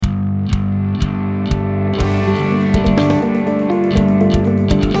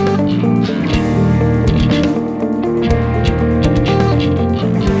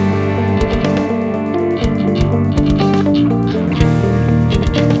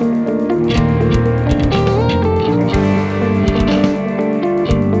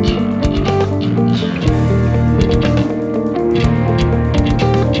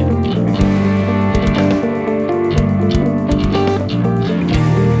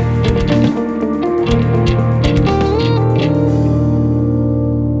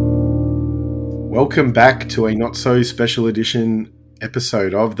Welcome back to a not so special edition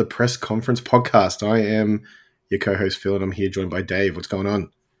episode of the Press Conference Podcast. I am your co-host Phil, and I'm here joined by Dave. What's going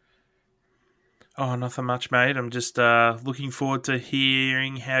on? Oh, nothing much, mate. I'm just looking forward to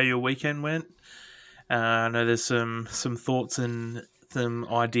hearing how your weekend went. I know there's some thoughts and some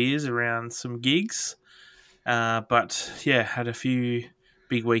ideas around some gigs, but yeah, had a few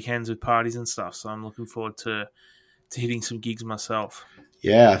big weekends with parties and stuff. So I'm looking forward to hitting some gigs myself.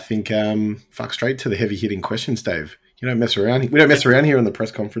 Yeah, I think fuck straight to the heavy hitting questions, Dave. You don't mess around. We don't mess around here on the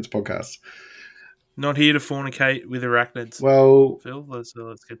Press Conference Podcast. Not here to fornicate with arachnids. Well, Phil, let's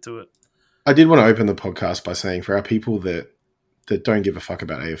get to it. I did want to open the podcast by saying for our people that don't give a fuck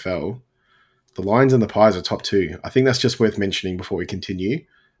about AFL, the Lions and the Pies are top two. I think that's just worth mentioning before we continue,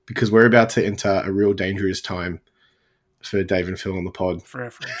 because we're about to enter a real dangerous time for Dave and Phil on the pod. For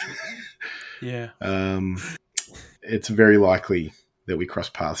our friendship. Yeah. It's very likely that we cross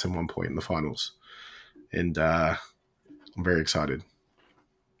paths at one point in the finals. And I'm very excited.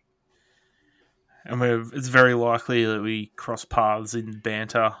 And it's very likely that we cross paths in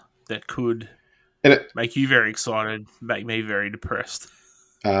banter that could make you very excited, make me very depressed.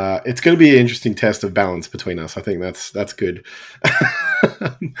 It's going to be an interesting test of balance between us. I think that's good.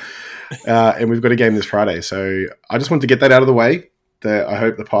 And we've got a game this Friday. So I just want to get that out of the way. That I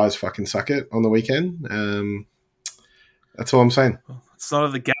hope the Pies fucking suck it on the weekend. That's all I'm saying. It's not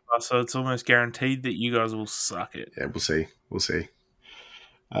at the Gabba, so it's almost guaranteed that you guys will suck it. Yeah, we'll see.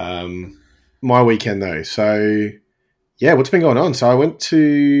 My weekend though. So yeah, what's been going on? So I went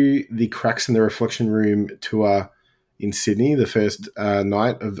to the Cracks in the Reflection Room tour in Sydney, the first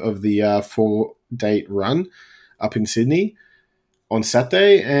night of the 4-date run up in Sydney on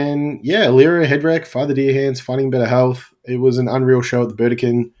Saturday. And yeah, Lyra, Headwreck, Father Deer Hands, Finding Better Health. It was an unreal show at the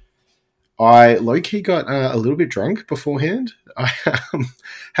Burdekin. I low-key got a little bit drunk beforehand. I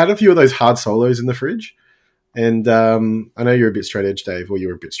had a few of those hard solos in the fridge. And I know you're a bit straight edge, Dave. Well,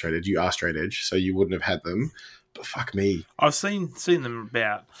 you're a bit straight edge. You are straight edge, so you wouldn't have had them. But fuck me. I've seen them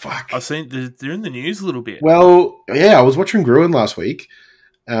about. Fuck. I've seen they're in the news a little bit. Well, yeah, I was watching Gruen last week.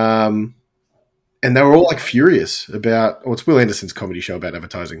 And they were all like furious about, it's Will Anderson's comedy show about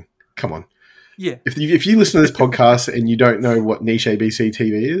advertising. Come on. Yeah. If you listen to this podcast and you don't know what niche ABC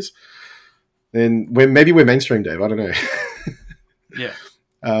TV is, then maybe we're mainstream, Dave. I don't know. Yeah.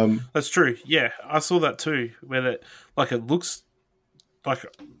 That's true. Yeah, I saw that too. Where it looks like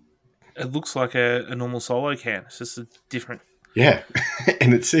a normal solo can. It's just a different. Yeah,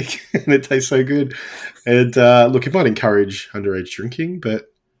 and it's sick, and it tastes so good. And look, it might encourage underage drinking, but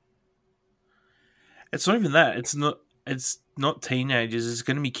it's not even that. It's not teenagers. It's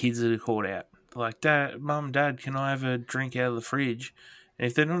going to be kids that are called out. Like, Mum, Dad, can I have a drink out of the fridge? And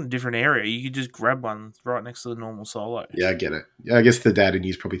if they're not in a different area, you could just grab one right next to the normal solo. Yeah, I get it. Yeah, I guess the dad in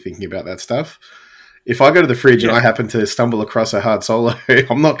you's probably thinking about that stuff. If I go to the fridge and I happen to stumble across a hard solo,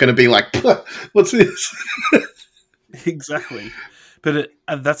 I'm not going to be like, what's this? Exactly. But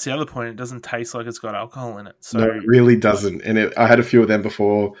that's the other point. It doesn't taste like it's got alcohol in it. So no, it really doesn't. And I had a few of them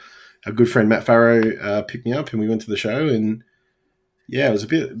before. A good friend, Matt Farrow, picked me up and we went to the show. And yeah, it was a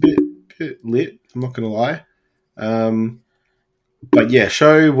bit lit. I'm not going to lie. But yeah,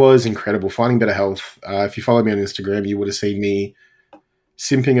 show was incredible. Finding Better Health. If you follow me on Instagram, you would have seen me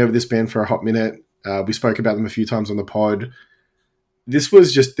simping over this band for a hot minute. We spoke about them a few times on the pod. This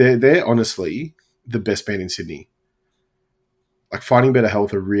was just, they're honestly the best band in Sydney. Like, Finding Better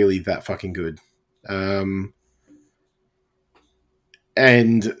Health are really that fucking good.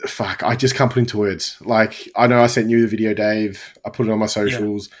 And fuck, I just can't put into words. Like, I know I sent you the video, Dave. I put it on my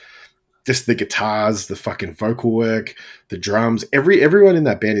socials. Yeah. Just the guitars, the fucking vocal work, the drums. Everyone in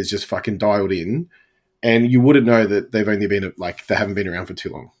that band is just fucking dialed in. And you wouldn't know that they've only been, they haven't been around for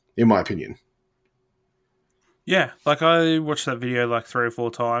too long, in my opinion. Yeah, I watched that video 3 or 4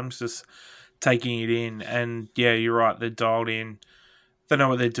 times, just taking it in. And yeah, you're right, they're dialed in. They know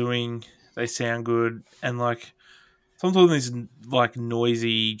what they're doing. They sound good. And sometimes this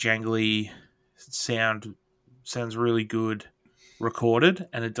noisy, jangly sounds really good recorded,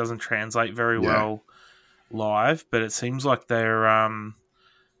 and it doesn't translate very well live. But it seems like they're on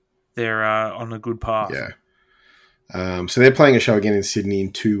a good path. Yeah. So they're playing a show again in Sydney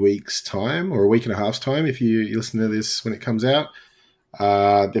in 2 weeks' time, or a week and a half's time, if you listen to this when it comes out.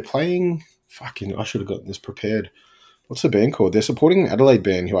 They're playing... I should have gotten this prepared. What's the band called? They're supporting an Adelaide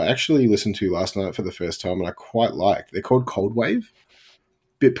band who I actually listened to last night for the first time, and I quite like. They're called Cold Wave.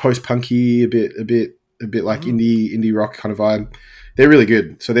 Bit post-punky, a bit like indie rock kind of vibe. They're really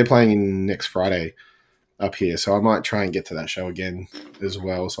good. So they're playing next Friday up here. So I might try and get to that show again as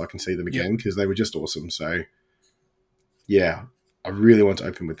well, so I can see them again, because they were just awesome. So yeah, I really want to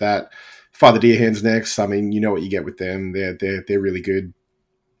open with that. Father Dear Hands next. I mean, you know what you get with them. They're really good.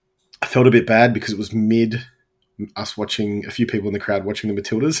 I felt a bit bad because it was mid us watching a few people in the crowd watching the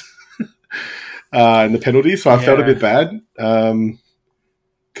Matildas and the penalty, so I felt a bit bad.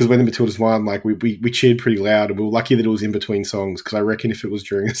 Because when the Matildas won, like we cheered pretty loud, and we were lucky that it was in between songs. Because I reckon if it was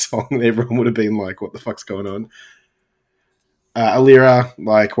during a song, everyone would have been like, "What the fuck's going on?" Alira,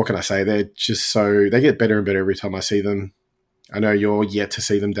 like, what can I say? They're just they get better and better every time I see them. I know you're yet to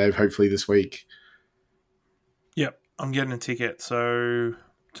see them, Dave. Hopefully this week. Yep, I'm getting a ticket. So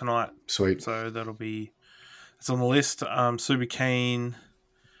tonight, sweet. So it's on the list. Super keen.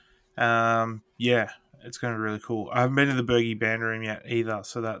 Yeah. It's going to be really cool. I haven't been to the Bergie Band Room yet either,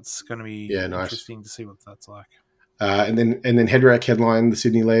 so that's going to be interesting to see what that's like. And then Headrack headline the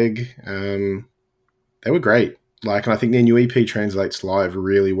Sydney leg. They were great. Like, and I think their new EP translates live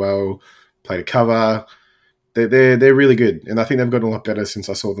really well. Played a cover. They're really good, and I think they've gotten a lot better since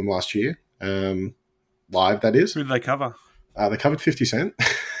I saw them last year. Live, that is. Who did they cover? They covered 50 Cent.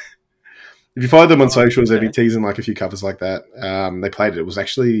 If you follow them on socials, they'll be teasing like a few covers like that. They played it. It was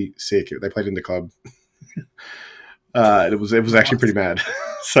actually sick. They played in the club. It was actually pretty mad.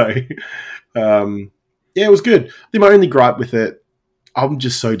 So, yeah, it was good. I think my only gripe with it, I'm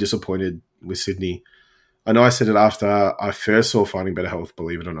just so disappointed with Sydney. I know I said it after I first saw Finding Better Health,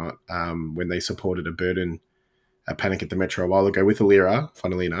 believe it or not, when they supported a Burden at Panic at the Metro a while ago with Alira,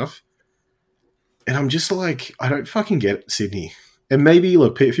 funnily enough. And I'm just like, I don't fucking get Sydney. And maybe,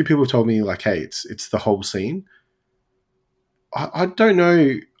 look, a few people have told me, like, hey, it's the whole scene. I don't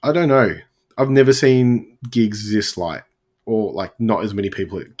know. I don't know. I've never seen gigs this light, or like not as many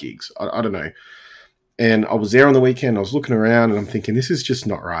people at gigs. I don't know. And I was there on the weekend. I was looking around and I'm thinking, this is just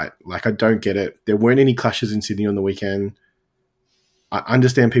not right. Like, I don't get it. There weren't any clashes in Sydney on the weekend. I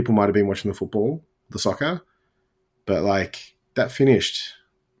understand people might have been watching the football, the soccer, but like that finished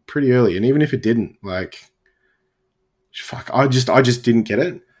pretty early. And even if it didn't, like, fuck, I just didn't get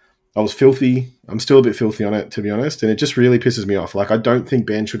it. I was filthy. I'm still a bit filthy on it, to be honest. And it just really pisses me off. Like, I don't think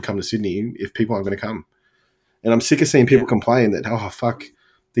bands should come to Sydney if people aren't going to come. And I'm sick of seeing people complain that, oh, fuck,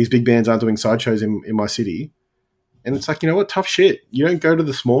 these big bands aren't doing sideshows in my city. And it's like, you know what? Tough shit. You don't go to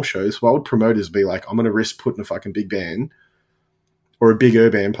the small shows. Why would promoters be like, I'm going to risk putting a fucking big band or a big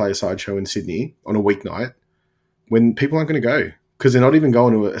band play a sideshow in Sydney on a weeknight when people aren't going to go? Because they're not even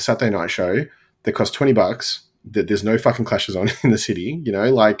going to a Saturday night show that costs $20, that there's no fucking clashes on in the city. You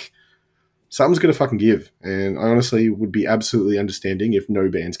know, like, something's going to fucking give. And I honestly would be absolutely understanding if no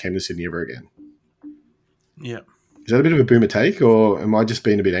bands came to Sydney ever again. Yeah. Is that a bit of a boomer take, or am I just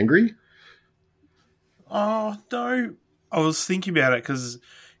being a bit angry? Oh, no. I was thinking about it because it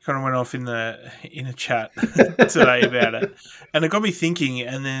kind of went off in a chat today about it. And it got me thinking,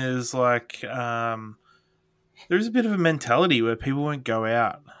 and there's like, there's a bit of a mentality where people won't go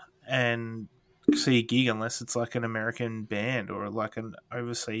out and see a gig unless it's like an American band or like an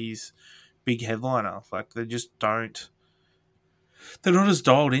overseas big headliner. Like, they just don't. They're not as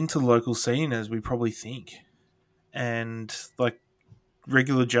dialed into the local scene as we probably think. And like,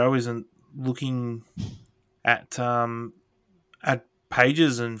 regular Joe isn't looking at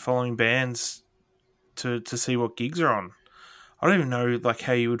pages and following bands to see what gigs are on. I don't even know like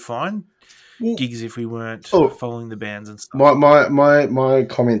how you would find gigs if we weren't following the bands and stuff. My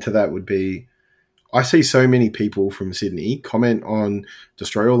comment to that would be, I see so many people from Sydney comment on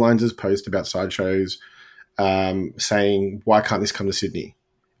Destroy All Lines' post about sideshows, saying, why can't this come to Sydney?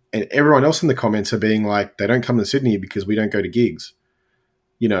 And everyone else in the comments are being like, they don't come to Sydney because we don't go to gigs.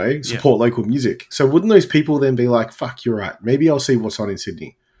 You know, support local music. So wouldn't those people then be like, fuck, you're right. Maybe I'll see what's on in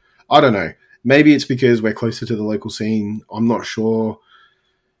Sydney. I don't know. Maybe it's because we're closer to the local scene. I'm not sure.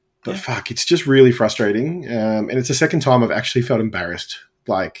 But fuck, it's just really frustrating. And it's the second time I've actually felt embarrassed.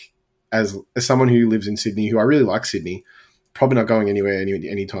 Like, as someone who lives in Sydney, who I really like Sydney, probably not going anywhere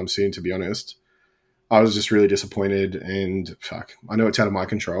anytime soon, to be honest. I was just really disappointed, and fuck, I know it's out of my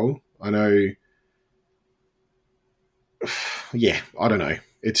control. I know, I don't know.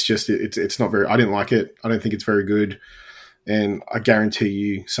 It's just, it's not very, I didn't like it. I don't think it's very good. And I guarantee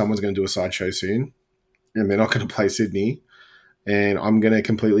you someone's going to do a sideshow soon, and they're not going to play Sydney. And I'm going to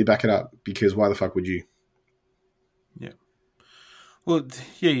completely back it up, because why the fuck would you? Yeah. Well,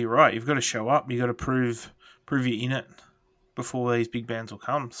 yeah, you're right. You've got to show up. You've got to prove you're in it before these big bands will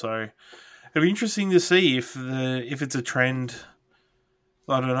come. So it'll be interesting to see if it's a trend.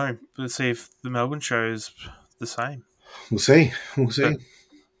 I don't know. Let's see if the Melbourne show is the same. We'll see.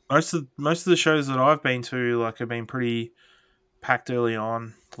 But most of the shows that I've been to, like, have been pretty packed early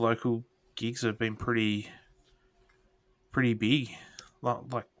on. The local gigs have been pretty big,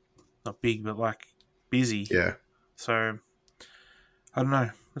 like not big, but like busy. Yeah. So I don't know.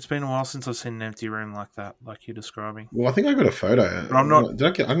 It's been a while since I've seen an empty room like that, like you're describing. Well, I think I got a photo. But I'm not. Did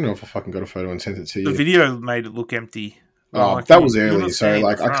I get? I don't know if I fucking got a photo and sent it to The you. video made it look empty. Oh, Like that was you're early. not So, standing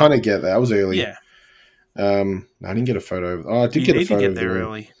like, in I front. kind of get that. That was early. Yeah. No, I didn't get a photo. Oh, I did You get a need to photo get of the there room.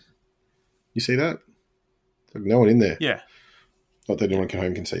 early. You see that? Like, no one in there. Yeah. Not that anyone at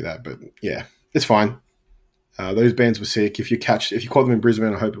home can see that, but yeah, it's fine. Those bands were sick. If you caught them in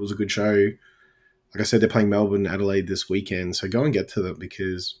Brisbane, I hope it was a good show. Like I said, they're playing Melbourne, Adelaide this weekend, so go and get to them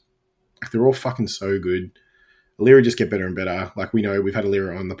because they're all fucking so good. Lyra just get better and better. Like we know, we've had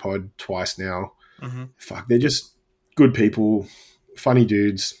Lyra on the pod twice now. Mm-hmm. Fuck, they're just good people, funny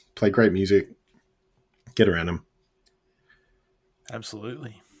dudes, play great music. Get around them.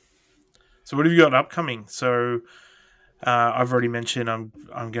 Absolutely. So what have you got upcoming? So I've already mentioned I'm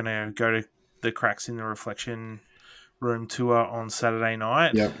going to go to the Cracks in the Reflection Room tour on Saturday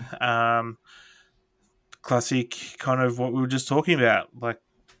night. Yep. Classic kind of what we were just talking about. Like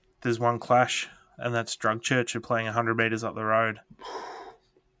there's one clash and that's Drug Church are playing 100 metres up the road.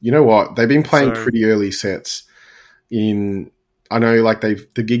 You know what? They've been playing pretty early sets in... I know like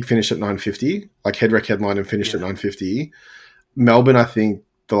the gig finished at 9:50, like Headwreck headline and finished at 9:50. Melbourne, I think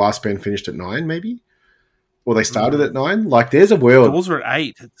the last band finished at 9 maybe. Or they started at 9. Like there's a world. Doors are at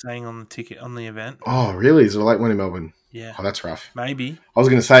 8, it's saying on the ticket on the event. Oh, really? Is it a late one in Melbourne? Yeah. Oh, that's rough. Maybe. I was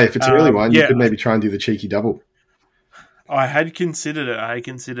going to say, if it's an early one, you could maybe try and do the cheeky double. I had considered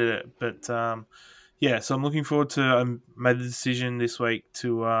it. But so I'm looking forward to... I made the decision this week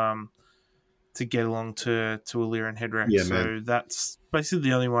to get along to Lyra and Headwreck. Yeah, so man. That's basically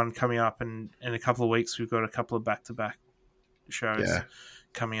the only one coming up. And in a couple of weeks, we've got a couple of back-to-back shows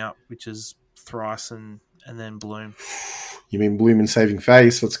coming up, which is Thrice and then Bloom. You mean Bloom and Saving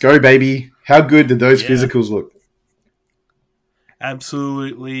Face? Let's go, baby. How good did those physicals look?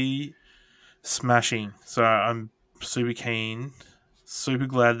 Absolutely smashing. So I'm super keen, super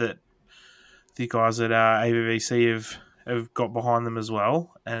glad that the guys at AVVC have got behind them as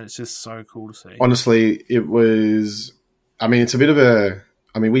well, and it's just so cool to see. Honestly, it was... I mean, it's a bit of a...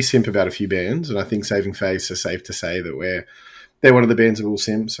 I mean, we simp about a few bands, and I think Saving Face is safe to say that they're one of the bands that will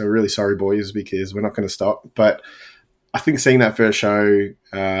simp, so really sorry, boys, because we're not going to stop. But I think seeing that first show,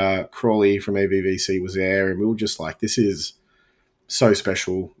 Crawley from AVVC was there, and we were just like, this is so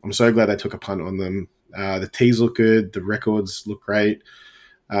special. I'm so glad they took a punt on them. The teas look good. The records look great.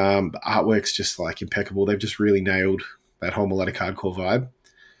 The artwork's just like impeccable. They've just really nailed that whole melodic hardcore vibe.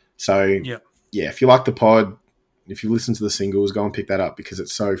 So, yeah, if you like the pod, if you listen to the singles, go and pick that up because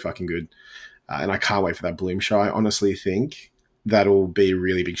it's so fucking good. And I can't wait for that Bloom show. I honestly think that'll be a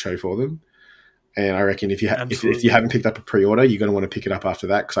really big show for them. And I reckon if you haven't picked up a pre-order, you're going to want to pick it up after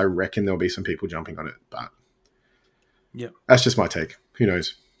that because I reckon there'll be some people jumping on it. But that's just my take. Who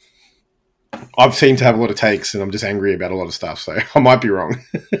knows? I've seemed to have a lot of takes and I'm just angry about a lot of stuff, so I might be wrong.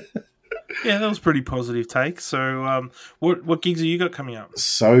 Yeah, that was a pretty positive take. So what gigs have you got coming up?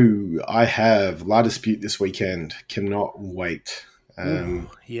 So I have La Dispute this weekend. Cannot wait.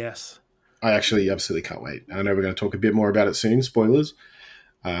 Yes. I actually absolutely can't wait. I know we're going to talk a bit more about it soon. Spoilers.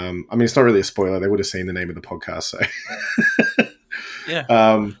 I mean, it's not really a spoiler. They would have seen the name of the podcast, so...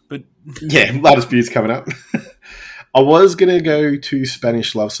 Yeah. But yeah, La Dispute's coming up. I was going to go to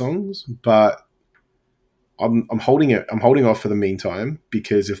Spanish Love Songs, but I'm holding it. I'm holding off for the meantime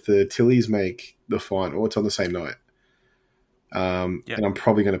because if the Tillies make the final, it's on the same night. And I'm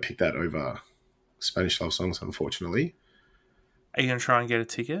probably going to pick that over Spanish Love Songs, unfortunately. Are you going to try and get a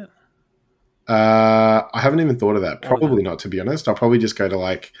ticket? I haven't even thought of that. Probably not, to be honest. I'll probably just go to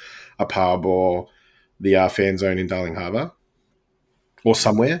like a pub or the fan zone in Darling Harbour or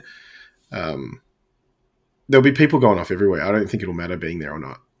somewhere. There'll be people going off everywhere. I don't think it'll matter being there or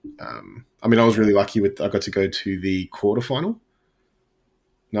not. I mean, I was really lucky I got to go to the quarterfinal.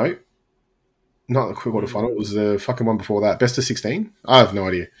 No, not the quarterfinal. It was the fucking one before that. Best of 16? I have no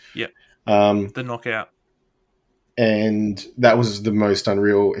idea. Yeah. The knockout. And that was the most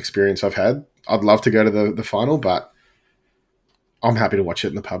unreal experience I've had. I'd love to go to the final, but I'm happy to watch it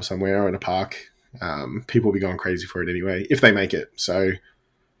in the pub somewhere or in a park. People will be going crazy for it anyway, if they make it. So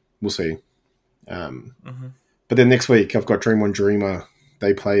we'll see. But then next week, I've got Dream on Dreamer.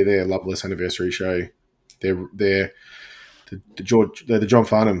 They play their Loveless anniversary show. They're the John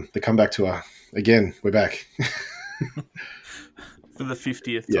Farnham, the comeback tour. Again, we're back. For the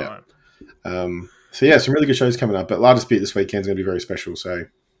 50th time. So yeah, some really good shows coming up. But La Dispute this weekend is going to be very special. So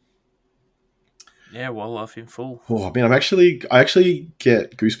yeah, Wildlife in full. Oh man, I actually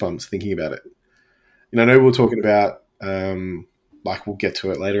get goosebumps thinking about it. You know, I know we were talking about like we'll get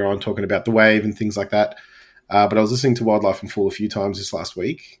to it later on, talking about the wave and things like that. But I was listening to Wildlife in Full a few times this last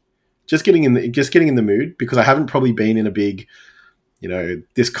week, just getting in the mood because I haven't probably been in a big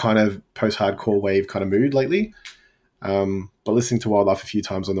this kind of post-hardcore wave kind of mood lately. But listening to Wildlife a few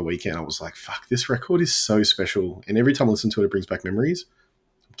times on the weekend, I was like, fuck, this record is so special. And every time I listen to it, it brings back memories.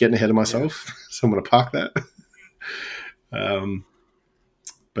 I'm getting ahead of myself, so I'm going to park that.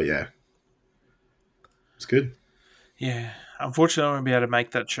 But yeah, it's good. Yeah. Unfortunately, I won't be able to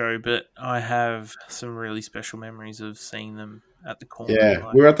make that show, but I have some really special memories of seeing them at the corner.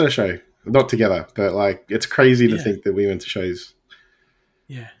 Yeah, we were at the show. Not together, but like it's crazy to think that we went to shows.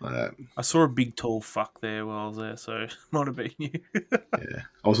 Yeah. Like that. I saw a big tall fuck there while I was there, so it might have been you. Yeah.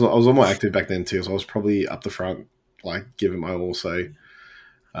 I was on my active back then too, so I was probably up the front, like giving my all. So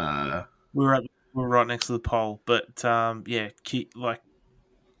we were right next to the pole, but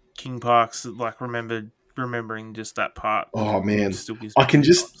King Park's like remembering just that part. Oh man, I can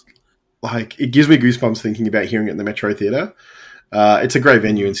just like it gives me goosebumps thinking about hearing it in the Metro Theatre. It's a great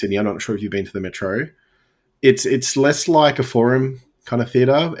venue in Sydney. I'm not sure if you've been to the Metro. It's less like a forum kind of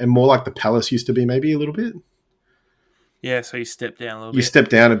theatre and more like the Palace used to be, maybe a little bit. Yeah, so you step down a little bit. You step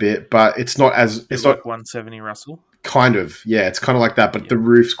down a bit, but it's not as... It's like not 170 Russell. Kind of, yeah. It's kind of like that, but the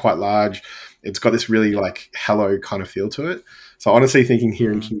roof's quite large. It's got this really like hello kind of feel to it. So honestly thinking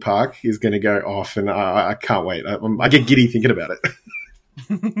here in King Park is going to go off and I can't wait. I get giddy thinking about it.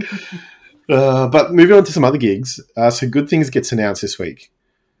 But moving on to some other gigs. So Good Things gets announced this week.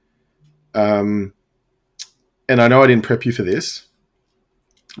 And I know I didn't prep you for this,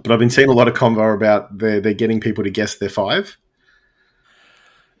 but I've been seeing a lot of convo about they're getting people to guess their 5.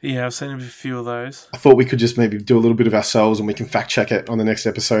 Yeah, I've seen a few of those. I thought we could just maybe do a little bit of ourselves and we can fact check it on the next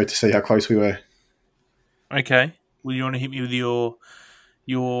episode to see how close we were. Okay. Well, you want to hit me with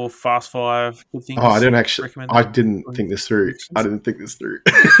your fast 5 good things? Oh, I didn't think this through.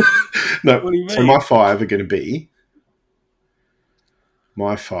 No, what do you mean? So my 5 are going to be...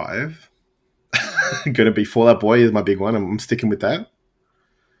 My 5 going to be Fall Out Boy is my big one. I'm sticking with that.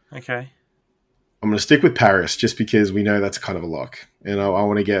 Okay. I'm going to stick with Paris just because we know that's kind of a lock. And I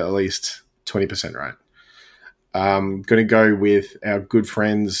want to get at least 20% right. I'm going to go with our good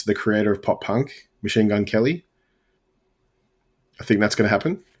friends, the creator of pop punk, Machine Gun Kelly. I think that's going to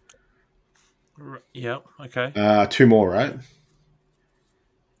happen. Yeah, okay. 2 more, right?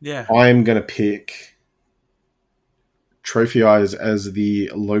 Yeah. I'm going to pick Trophy Eyes as the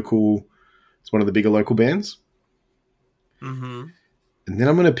local... It's one of the bigger local bands. Mm-hmm. And then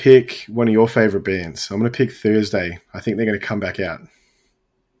I'm going to pick one of your favorite bands. I'm going to pick Thursday. I think they're going to come back out.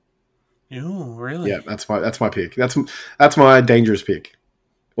 Oh, really? Yeah, that's my pick. That's my dangerous pick,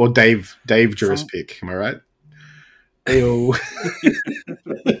 or Dave Juris pick. Am I right? Ew.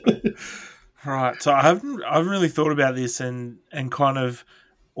 Right. So I haven't really thought about this, and kind of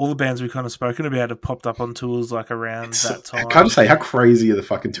all the bands we've kind of spoken about have popped up on tours like around that time. I can't just say how crazy the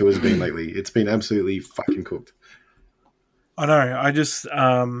fucking tours have been lately. It's been absolutely fucking cooked. I know. I just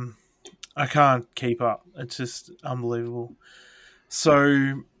I can't keep up. It's just unbelievable.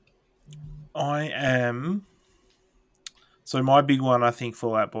 So my big one, I think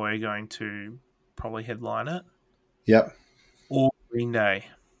Fall Out Boy are going to probably headline it. Yep. Or Green Day.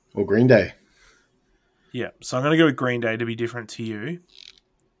 Yeah. So I'm going to go with Green Day to be different to you.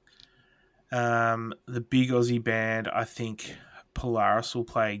 The big Aussie band, I think Polaris will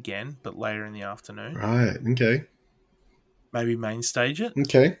play again, but later in the afternoon. Right. Okay. Maybe main stage it.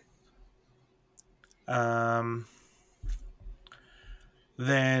 Okay.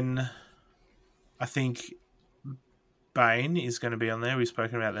 Then I think Bane is going to be on there. We've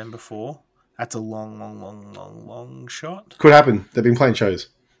spoken about them before. That's a long shot. Could happen. They've been playing shows.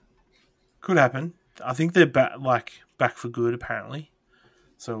 Could happen. I think they're back for good apparently.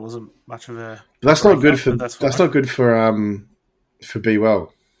 So it wasn't much of a. But that's not good for. That's not good for Be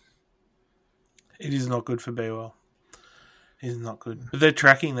Well. It is not good for Be Well. It is not good. But they're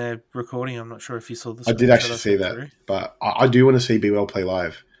tracking their recording. I'm not sure if you saw this. I did actually see that, but I do want to see Be Well play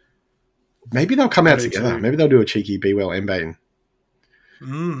live. Maybe they'll come out together. Maybe they'll do a cheeky Be Well and Bane.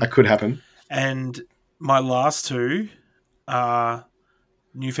 That could happen. And my last 2 are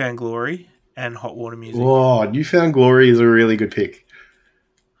Newfound Glory and Hot Water Music. Oh, Newfound Glory is a really good pick.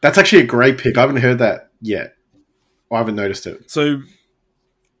 That's actually a great pick. I haven't heard that yet. I haven't noticed it. So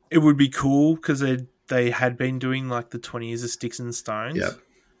it would be cool because they had been doing like the 20 years of Sticks and Stones. Yeah.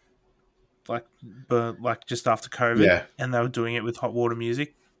 Like just after COVID. Yeah. And they were doing it with Hot Water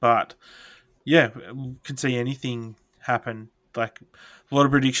Music. But yeah, could see anything happen. Like a lot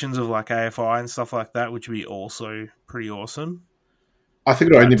of predictions of like AFI and stuff like that, which would be also pretty awesome. I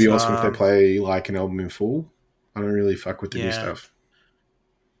think it'll only be awesome if they play like an album in full. I don't really fuck with the new stuff.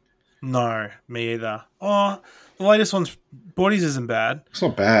 No, me either. Oh, the latest one's Bodies isn't bad. It's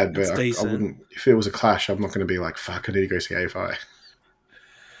not bad, but I wouldn't. If it was a Clash, I'm not going to be like, fuck, I need to go see AFI.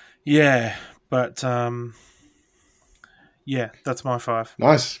 Yeah, but yeah, that's my 5.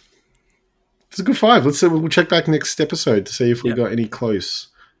 Nice. It's a good 5. We'll check back next episode to see if we Yep. got any close.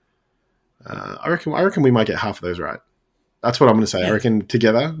 I reckon we might get half of those right. That's what I'm going to say. Yeah. I reckon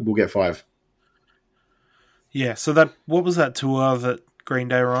together we'll get 5. Yeah. So what was that tour that Green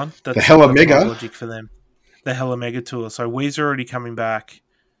Day were on? The Hella Mega logic for them. The Hella Mega tour. So Weezer already coming back.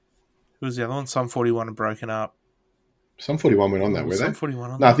 Who was the other one? Sum 41 had broken up. Sum 41 went on that, were they? Sum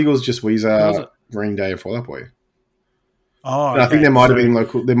 41 on No, I think it was just Weezer, was Green Day, and Fall Out Boy. Oh, I think there might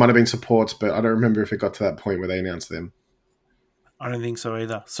have been supports, but I don't remember if it got to that point where they announced them. I don't think so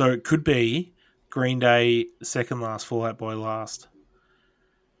either. So it could be Green Day second last, Fall Out Boy last.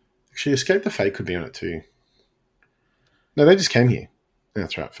 Actually, Escape the Fate could be on it too. No, they just came here.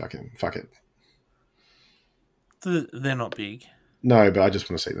 That's right. Fuck it. They're not big. No, but I just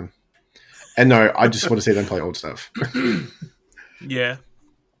want to see them. And no, I just want to see them play old stuff. Yeah.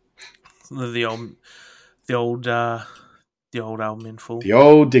 The old album in full. The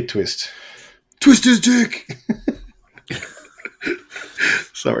old dick twist. Twist his dick.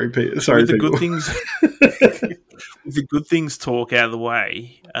 Sorry, Peter. Sorry, with the people. good things. With the good things talk out of the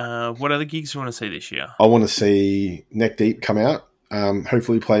way, what other gigs do you want to see this year? I want to see Neck Deep come out.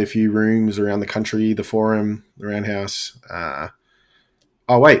 Hopefully play a few rooms around the country, the Forum, the Roundhouse.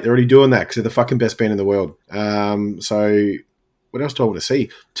 Oh, wait, they're already doing that because they're the fucking best band in the world. So what else do I want to see?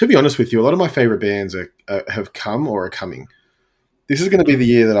 To be honest with you, a lot of my favourite bands have come or are coming. This is going to be the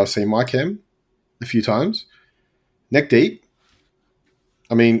year that I've seen My Chem a few times. Neck Deep.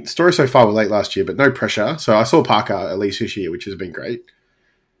 I mean, Story So Far were late last year, but no pressure. So I saw Parker at least this year, which has been great.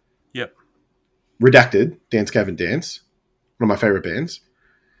 Yep. Redacted, Dance Gavin Dance. One of my favourite bands.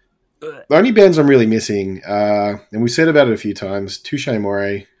 The only bands I'm really missing, and we've said about it a few times, Touche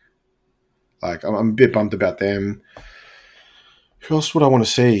Amore. Like, I'm a bit bummed about them. Who else would I want to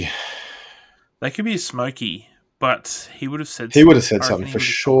see? They could be a Smokey, but he would have said He would have said I something reckon for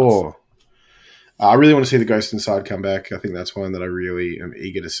he would have sure. I really want to see the Ghost Inside come back. I think that's one that I really am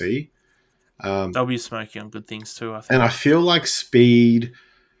eager to see. They'll be a Smokey on good things too, I think. And I feel like Speed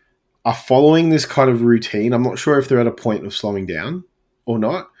are following this kind of routine. I'm not sure if they're at a point of slowing down or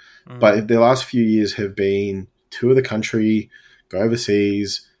not. But the last few years have been tour the country, go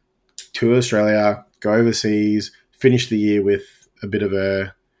overseas, tour Australia, go overseas, finish the year with a bit of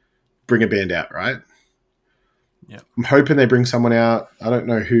a bring a band out, right? Yeah. I'm hoping they bring someone out. I don't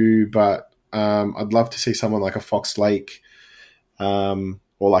know who, but I'd love to see someone like a Fox Lake or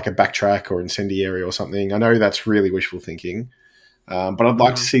like a Backtrack or Incendiary or something. I know that's really wishful thinking, but I'd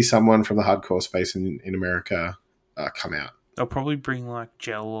like to see someone from the hardcore space in America come out. They'll probably bring like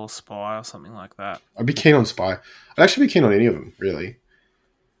Gel or Spy or something like that. I'd be keen on Spy. I'd actually be keen on any of them, really.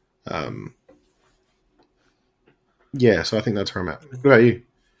 Yeah, so I think that's where I'm at. What about you?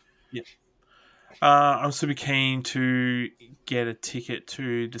 Yeah. I'm super keen to get a ticket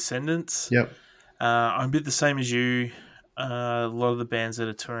to Descendants. Yep. I'm a bit the same as you. A lot of the bands that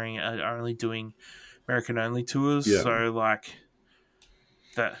are touring are only doing American-only tours. Yeah. So, like,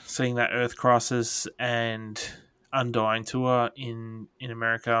 seeing that Earth Crisis and Undying tour in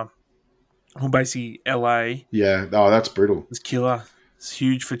America, well, basically LA. Yeah. Oh, that's brutal. It's killer. It's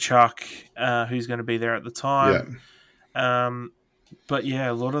huge for Chuck, who's going to be there at the time. Yeah. But yeah,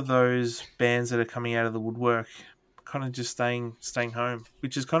 a lot of those bands that are coming out of the woodwork kind of just staying home,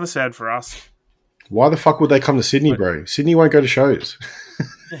 which is kind of sad for us. Why the fuck would they come to Sydney, bro? Sydney won't go to shows.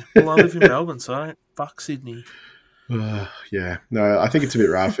 Yeah, well, I live in Melbourne, so I don't fuck Sydney. Yeah. No, I think it's a bit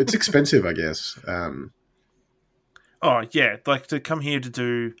rough. It's expensive, I guess. Oh, yeah. Like to come here to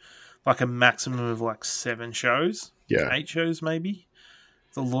do like a maximum of like 7 shows. Yeah. 8 shows, maybe.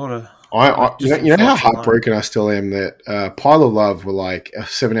 It's a lot of. You know how heartbroken I still am that Pile of Love were like a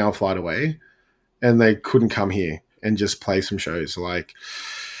 7-hour flight away and they couldn't come here and just play some shows. Like,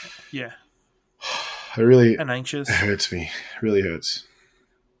 yeah. It and anxious. It hurts me. It really hurts.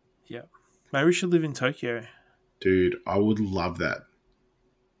 Yeah. Maybe we should live in Tokyo. Dude, I would love that.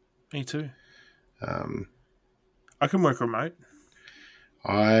 Me too. I can work remote.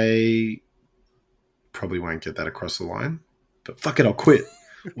 I probably won't get that across the line, but fuck it, I'll quit.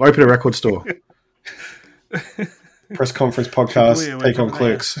 We'll open a record store. Press conference podcast, take on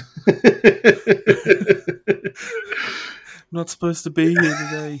clerks. Not supposed to be here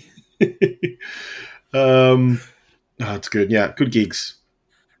today. It's good. Yeah, good gigs.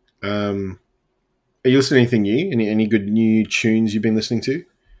 Are you listening to anything new? Any good new tunes you've been listening to?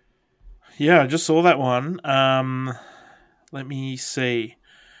 Yeah, I just saw that one. Let me see.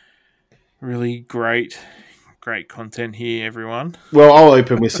 Really great content here, everyone. Well, I'll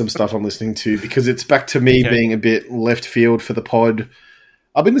open with some stuff I'm listening to because it's back to me being a bit left field for the pod.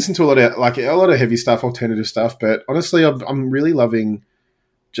 I've been listening to a lot of heavy stuff, alternative stuff, but honestly, I'm really loving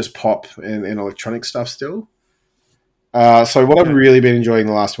just pop and electronic stuff still. So what I've really been enjoying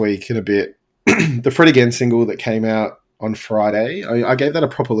the last week and a bit, the Fred Again single that came out on Friday, I gave that a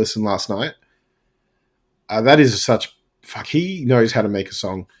proper listen last night. That is he knows how to make a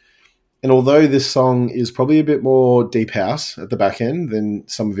song. And although this song is probably a bit more deep house at the back end than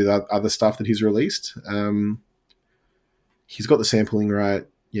some of the other stuff that he's released, he's got the sampling right.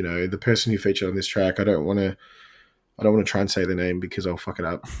 You know, the person who featured on this track, I don't want to try and say the name because I'll fuck it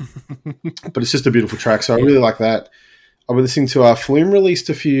up. But it's just a beautiful track, so I really like that. I've been listening to Flume released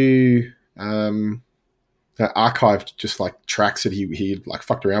a few archived just like tracks that he like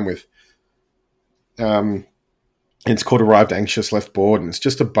fucked around with. And it's called Arrived Anxious Left Bored, and it's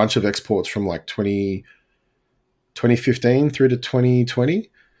just a bunch of exports from like 2015 through to 2020.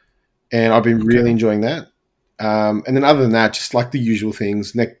 And I've been really enjoying that. And then other than that, just like the usual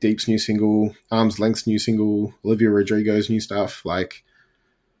things, Neck Deep's new single, Arm's Length's new single, Olivia Rodrigo's new stuff, like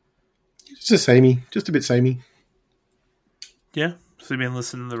it's just samey, just a bit samey. Yeah, so you've been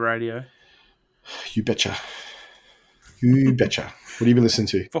listening to the radio? You betcha. You betcha. What have you been listening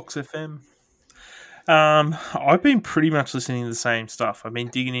to? Fox FM. I've been pretty much listening to the same stuff. I've been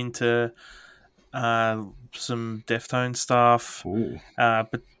digging into some Deftones stuff.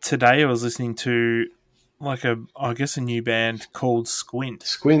 But today I was listening to I guess a new band called Squint.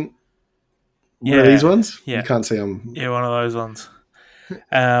 Squint? One of these ones? Yeah. You can't see them. Yeah, one of those ones.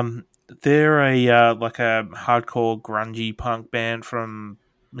 They're a hardcore grungy punk band from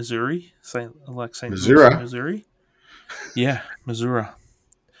Missouri. St. Missouri? Missouri. Yeah, Missouri.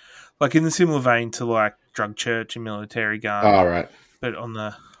 Like in the similar vein to like Drug Church and Military Gun. Oh, right. But on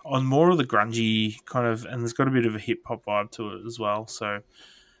more of the grungy kind of, and there's got a bit of a hip hop vibe to it as well. So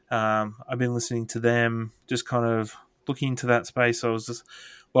I've been listening to them, just kind of looking into that space. I was just,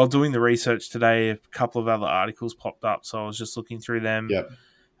 while doing the research today, a couple of other articles popped up. So I was just looking through them. Yep.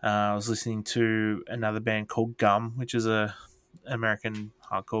 I was listening to another band called Gum, which is a American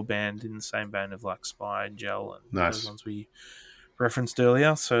hardcore band in the same vein of like Spy and Gel and those ones we referenced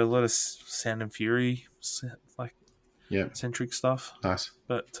earlier. So a lot of Sound and Fury centric stuff. Nice.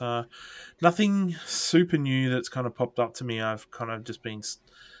 But nothing super new that's kind of popped up to me. I've kind of just been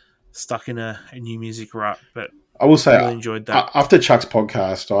stuck in a new music rut, but I will say, really enjoyed that. After Chuck's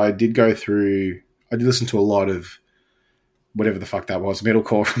podcast, I did listen to a lot of whatever the fuck that was,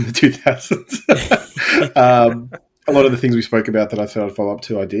 metalcore from the 2000s. A lot of the things we spoke about that I thought I'd follow up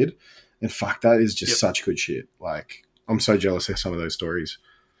to, I did. And fuck, that is just such good shit. Like, I'm so jealous of some of those stories.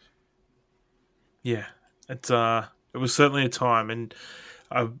 Yeah. It was certainly a time. And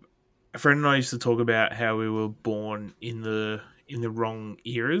a friend and I used to talk about how we were born in the wrong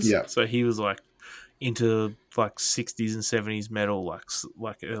eras. Yeah. So he was like into like 60s and 70s metal,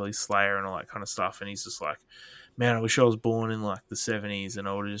 like early Slayer and all that kind of stuff. And he's just like, man, I wish I was born in like the 70s and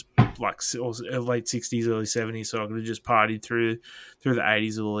I would have just or late 60s, early 70s, so I could have just partied through the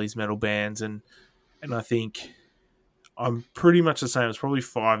 80s with all these metal bands. And I think I'm pretty much the same. It's probably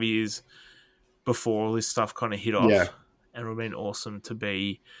 5 years before all this stuff kind of hit off. Yeah. And it would have been awesome to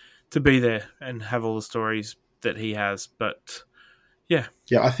be there and have all the stories that he has. But yeah,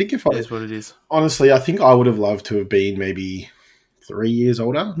 I think it is what it is. Honestly, I think I would have loved to have been maybe 3 years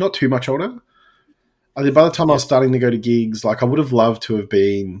older, not too much older. I think by the time I was starting to go to gigs, like I would have loved to have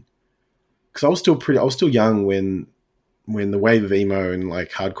been, because I was still young when the wave of emo and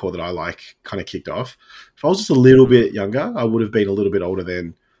like hardcore that I like kind of kicked off. If I was just a little bit younger, I would have been a little bit older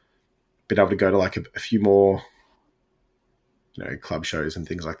then, been able to go to like a few more, club shows and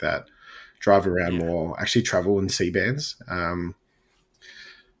things like that, drive around more, actually travel and see bands.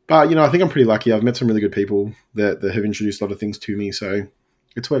 But I think I'm pretty lucky. I've met some really good people that have introduced a lot of things to me, so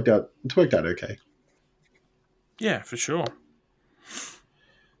it's worked out okay. Yeah, for sure.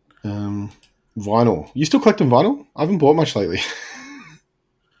 Vinyl. You still collecting vinyl? I haven't bought much lately.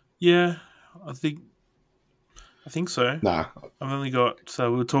 Yeah, I think so. Nah. I've only got, so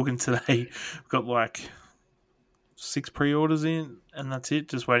we were talking today, we've got like 6 pre-orders in and that's it.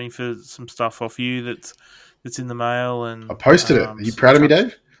 Just waiting for some stuff off you that's in the mail. And I posted it. Are you proud of me,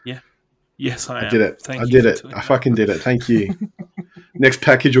 Dave? Yeah. Yes, I am. I did it. Thank I you did it. I fucking did it. Thank you. Next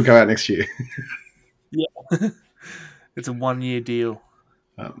package will go out next year. Yeah. It's a 1-year deal.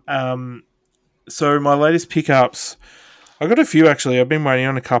 So my latest pickups, I got a few actually. I've been waiting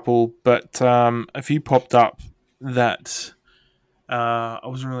on a couple, but a few popped up that I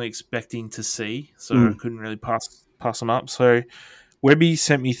wasn't really expecting to see, so I couldn't really pass them up. So Webby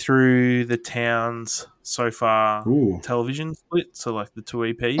sent me through the Towns So Far television split, so like the 2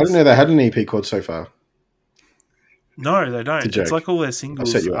 EPs. I didn't know they had an EP called So Far. No, they don't. It's a It's joke. like all their I've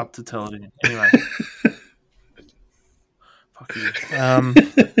singles set you up up. to television. Anyway. Fuck you.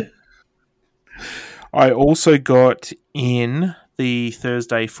 I also got in the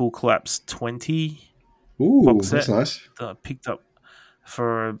Thursday Full Collapse 20 Ooh, box that's set nice. that I picked up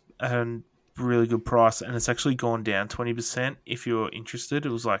for a really good price, and it's actually gone down 20% if you're interested.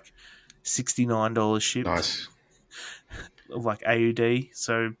 It was like $69 shipped, Nice. like AUD.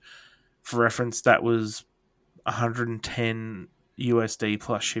 So for reference, that was 110 USD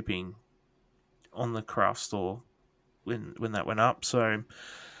plus shipping on the craft store when that went up. So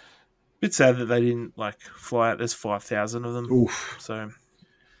bit sad that they didn't like fly out. There's 5,000 of them. Oof. So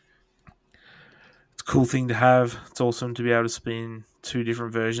it's a cool thing to have. It's awesome to be able to spin 2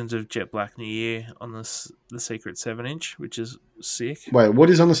 different versions of Jet Black New Year on the Secret 7-inch, which is sick. Wait, what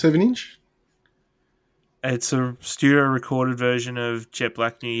is on the 7-inch? It's a studio recorded version of Jet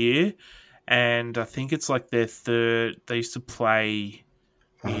Black New Year, and I think it's like their third. They used to play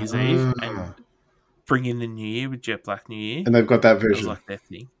New Year's Eve and bring in the New Year with Jet Black New Year. And they've got that That was version. like their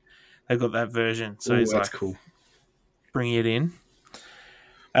thing. They got that version, so Ooh, he's that's like, cool. bring it in.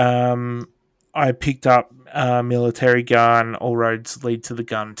 I picked up Military Gun, All Roads Lead to the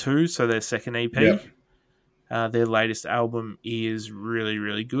Gun 2, so their second EP. Yep. Their latest album is really,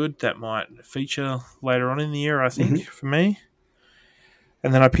 really good. That might feature later on in the year, I think, for me.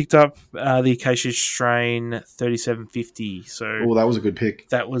 And then I picked up the Acacia Strain 3750. So Oh, that was a good pick.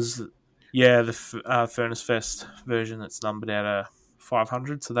 that was, the Furnace Fest version that's numbered out of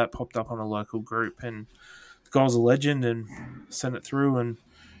 500. So that popped up on a local group, and the guy's a legend and sent it through and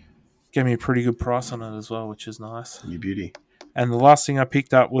gave me a pretty good price on it as well, which is nice. You beauty. And the last thing I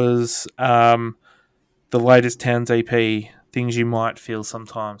picked up was the latest Towns EP, Things You Might Feel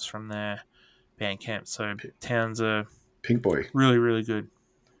Sometimes, from their Bandcamp. So Towns are Pink Boy. really, really good.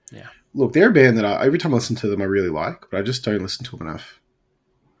 Yeah. Look, they're a band that every time I listen to them, I really like, but I just don't listen to them enough.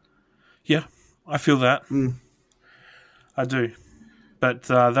 Yeah, I feel that. Mm. I do. But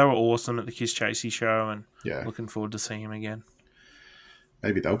they were awesome at the Kiss Chasey show, and Yeah. looking forward to seeing them again.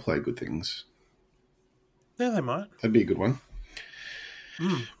 Maybe they'll play good things. Yeah, they might. That'd be a good one.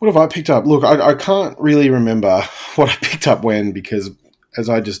 What have I picked up? Look, I can't really remember what I picked up when, because as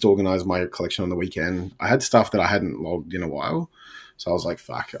I just organised my collection on the weekend, I had stuff that I hadn't logged in a while. So I was like,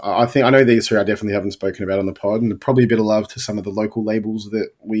 fuck. I know these 3 I definitely haven't spoken about on the pod, and probably a bit of love to some of the local labels that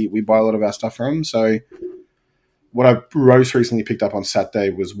we buy a lot of our stuff from. So what I most recently picked up on Saturday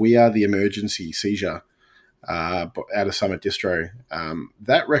was We Are the Emergency Seizure out of Summit Distro.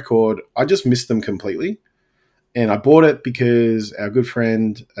 That record, I just missed them completely. And I bought it because our good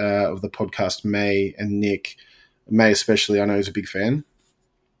friend of the podcast, May and Nick, May especially, I know is a big fan,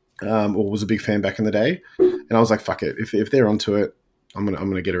 or was a big fan back in the day. And I was like, fuck it. If they're onto it, I'm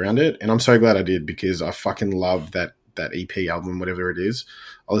gonna get around it. And I'm so glad I did, because I fucking love that EP album, whatever it is.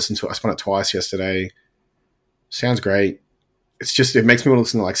 I listened to it. I spun it twice yesterday. Sounds great. It makes me want to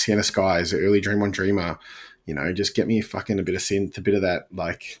listen to like Sienna Skies, Early Dream on Dreamer. You know, just get me fucking a bit of synth, a bit of that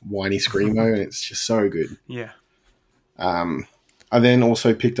like whiny screamo, and it's just so good. Yeah. I then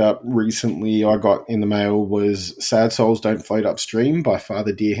also picked up recently, I got in the mail, was Sad Souls Don't Float Upstream by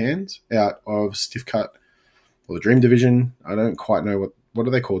Father Dear Hands out of Stiff Cut, or the Dream Division. I don't quite know what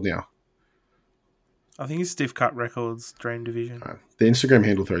are they called now. I think it's Stiff Cut Records, Dream Division. The Instagram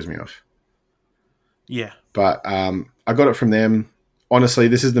handle throws me off. Yeah. But I got it from them. Honestly,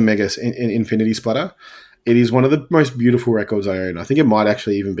 this is the Mega Infinity Splatter. It is one of the most beautiful records I own. I think it might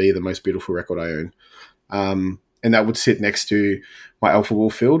actually even be the most beautiful record I own. And that would sit next to my Alpha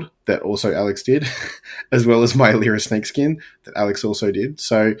Wolf Field that also Alex did, as well as my Lyra Snakeskin that Alex also did.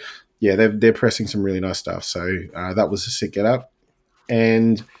 So, yeah, they're pressing some really nice stuff. So that was a sick get up.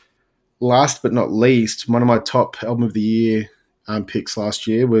 And last but not least, one of my top album of the year picks last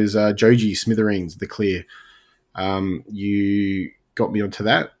year was Joji Smithereens, The Clear. You got me onto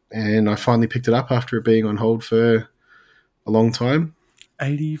that, and I finally picked it up after it being on hold for a long time.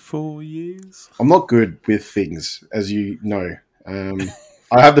 84 years. I'm not good with things, as you know.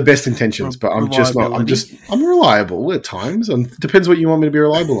 I have the best intentions, but I'm just not. I'm reliable at times, and it depends what you want me to be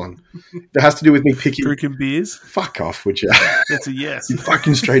reliable on. If it has to do with me picking Drinking beers. Fuck off, would you? That's a yes. You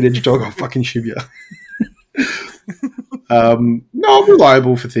fucking straight edge dog. I'll fucking shoot you. No, I'm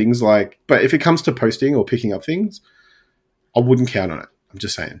reliable for things like, but if it comes to posting or picking up things, I wouldn't count on it. I'm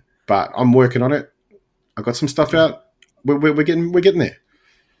just saying, but I'm working on it. I've got some stuff out. We're getting there.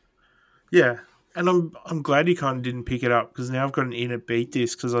 Yeah, and I'm glad you kind of didn't pick it up, because now I've got an in at Beat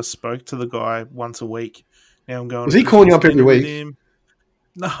This, because I spoke to the guy once a week. Now I'm going. Was he calling you up every week? Him.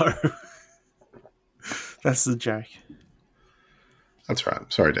 No, that's the joke. That's right.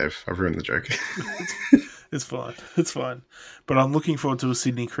 Sorry, Dave. I've ruined the joke. It's fine. It's fine. But I'm looking forward to a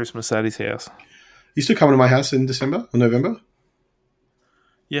Sydney Christmas at his house. You still coming to my house in December or November?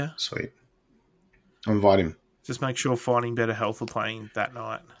 Yeah. Sweet. I'll invite him. Just make sure Finding Better Health are playing that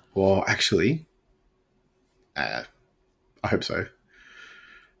night. Well, actually, I hope so.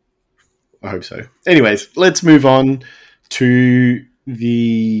 Anyways, let's move on to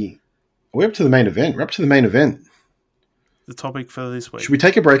we're up to the main event. We're up to the main event. The topic for this week. Should we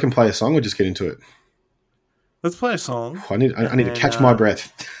take a break and play a song or just get into it? Let's play a song. I need to catch my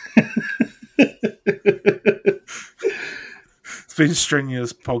breath. It's been a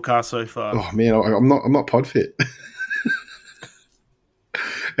strenuous podcast so far. Oh man, I'm not pod fit.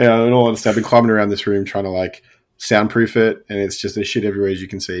 Yeah, I don't understand. I've been climbing around this room trying to like soundproof it, and it's just there's shit everywhere, as you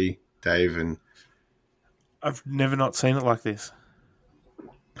can see, Dave. And I've never not seen it like this.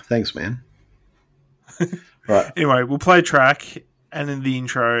 Thanks, man. Right. Anyway, we'll play a track and then the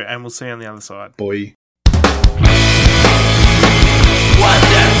intro, and we'll see you on the other side. Boy. Was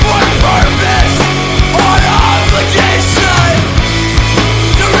it for purpose or obligation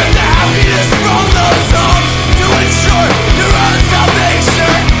to rip the happiness from those homes to ensure your own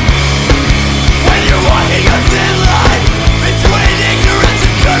salvation? When you're walking a thin line between ignorance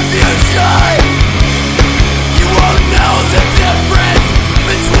and confusion, you won't know the difference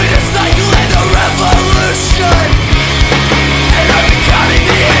between a cycle and a revolution. And I'm counting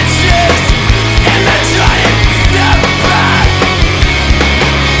the inches in the giant step back.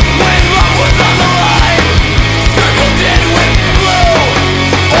 When love was on the line, circled in with blue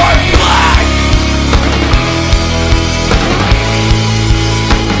or black.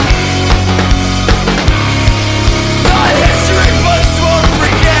 The history books won't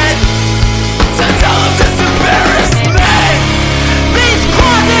forget to tell of this embarrassment. These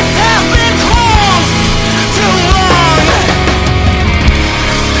closets have been closed too long.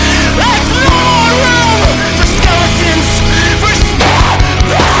 There's no more room for skeletons, for spell.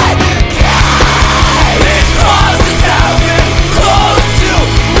 These closets have been closed too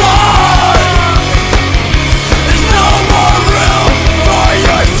long. There's no more room for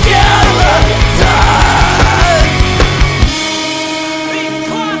your skeletons. These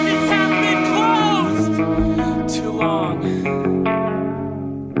closets have been closed too long.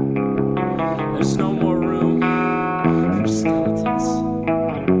 There's no more room for skeletons.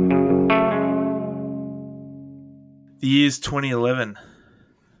 The year's 2011.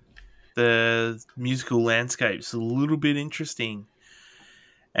 The musical landscape's a little bit interesting.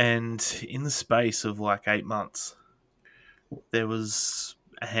 And in the space of like 8 months, there was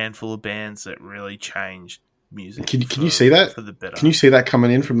a handful of bands that really changed music. Can you see that? For the better. Can you see that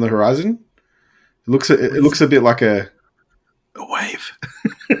coming in from the horizon? It looks a bit like a wave.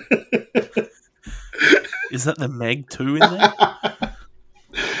 Is that the Meg 2 in there?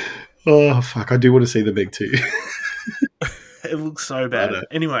 Oh fuck! I do want to see the Meg too. It looks so bad. know.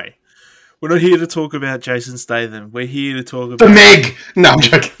 Anyway, we're not here to talk about Jason Statham. We're here to talk The about Meg. No, I'm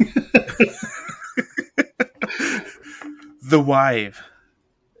joking. The Wave.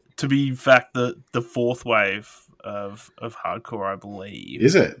 To be in fact the fourth wave of hardcore, I believe.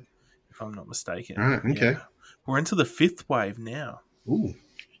 Is it? If I'm not mistaken. All right. Okay. Yeah. We're into the fifth wave now, Ooh.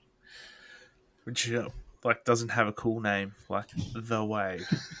 which like doesn't have a cool name, like The Wave.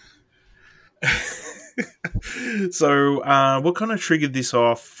 So, what kind of triggered this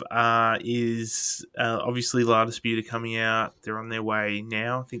off is obviously La Disputa coming out. They're on their way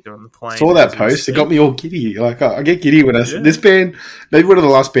now. I think they're on the plane. Saw that post. It got me all giddy. Like I get giddy when this band. Maybe one of the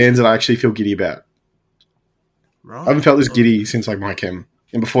last bands that I actually feel giddy about. Right. I haven't felt this giddy since like My Chem,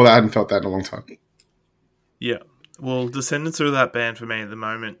 and before that, I hadn't felt that in a long time. Yeah. Well, Descendants are that band for me at the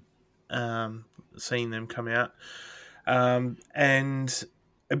moment. Seeing them come out, and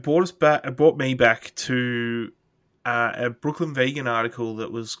it brought me back to a Brooklyn Vegan article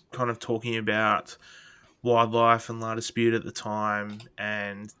that was kind of talking about Wildlife and La Dispute at the time,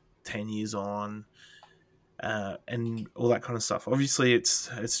 and 10 years on, and all that kind of stuff. Obviously, it's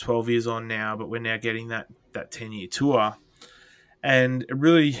 12 years on now, but we're now getting that 10-year tour, and it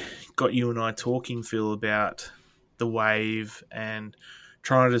really got you and I talking, Phil, about the wave and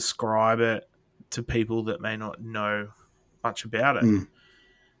trying to describe it to people that may not know much about it. Mm.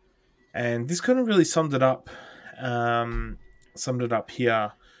 And this kind of really summed it up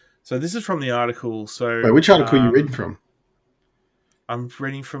here. So this is from the article. So Wait, which article are you reading from? I'm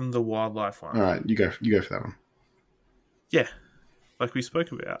reading from the Wildlife one. All right, you go for that one. Yeah, like we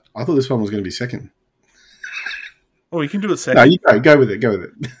spoke about. I thought this one was going to be second. Oh, you can do it second. No, you go with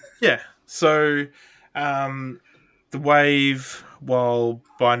it. Yeah. So the wave, while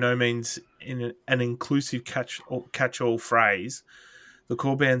by no means in an inclusive catch-all phrase, the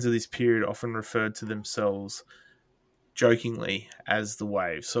core bands of this period often referred to themselves jokingly as the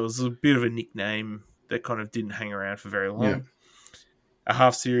Wave. So it was a bit of a nickname that kind of didn't hang around for very long. Yeah. A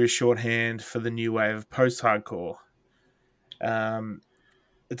half-serious shorthand for the new wave of post-hardcore.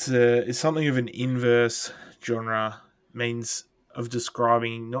 It's something of an inverse genre, means of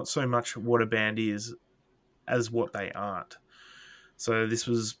describing not so much what a band is as what they aren't. So this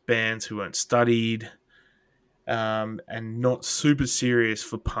was bands who weren't studied and not super serious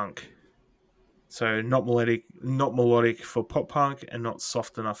for punk. So not melodic for pop punk, and not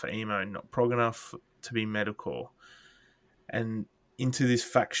soft enough for emo, not prog enough to be metalcore. And into this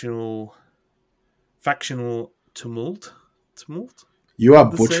factional tumult. You are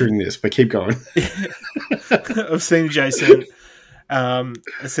butchering this, but keep going. Of scene adjacent,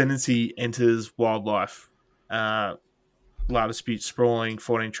 Ascendancy enters Wildlife. La Dispute sprawling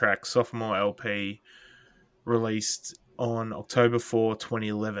 14-track sophomore LP released on October 4,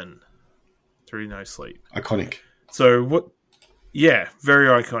 2011 through No Sleep. Iconic. So what? Yeah, very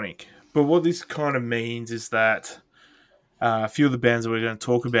iconic. But what this kind of means is that a few of the bands that we're going to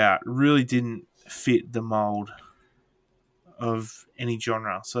talk about really didn't fit the mold of any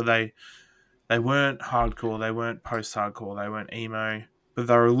genre. So they weren't hardcore, they weren't post-hardcore, they weren't emo, but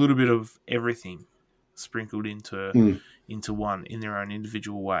they were a little bit of everything sprinkled into one in their own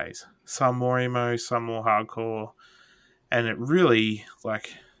individual ways. Some more emo, some more hardcore, and it really,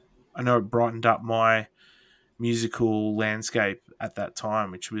 like, I know it brightened up my musical landscape at that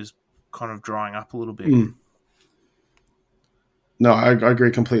time, which was kind of drying up a little bit. No, I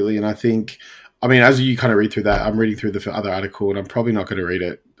agree completely. And I think, I mean, as you kind of read through that, I'm reading through the other article and I'm probably not going to read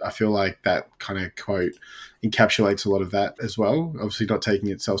it. I feel like that kind of quote encapsulates a lot of that as well. Obviously not taking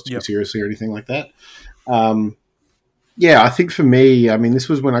itself too seriously or anything like that. Yeah, I think for me, I mean, this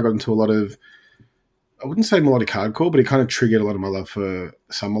was when I got into a lot of, I wouldn't say melodic hardcore, but it kind of triggered a lot of my love for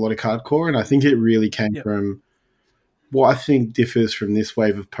some melodic hardcore. And I think it really came from what I think differs from this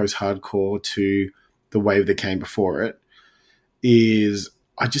wave of post-hardcore to the wave that came before it is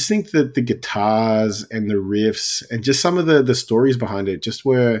I just think that the guitars and the riffs and just some of the stories behind it just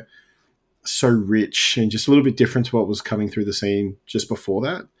were so rich and just a little bit different to what was coming through the scene just before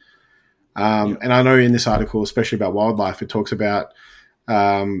that. And I know in this article, especially about Wildlife, it talks about,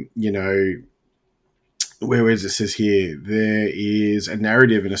 you know, where is it says here, there is a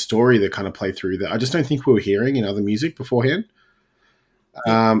narrative and a story that kind of play through that I just don't think we were hearing in other music beforehand.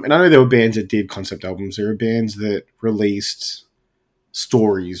 And I know there were bands that did concept albums. There were bands that released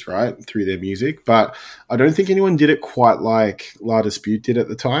stories, right, through their music. But I don't think anyone did it quite like La Dispute did at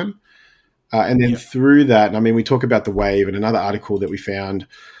the time. And then through that, I mean, we talk about the wave and another article that we found,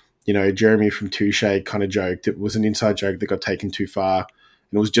 you know, Jeremy from Touche kind of joked it was an inside joke that got taken too far.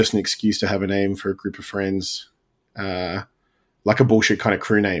 And it was just an excuse to have a name for a group of friends, like a bullshit kind of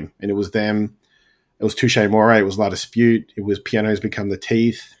crew name. And it was them. It was Touche Amore. It was La Dispute. It was Pianos Become the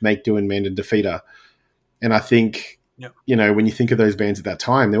Teeth, Make Do and Mend and Defeater. And I think, you know, when you think of those bands at that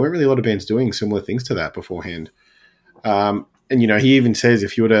time, there weren't really a lot of bands doing similar things to that beforehand. And, you know, he even says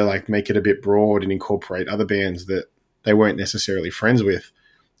if you were to like make it a bit broad and incorporate other bands that they weren't necessarily friends with,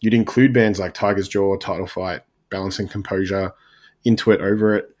 you'd include bands like Tiger's Jaw, Title Fight, Balancing Composure, Into It,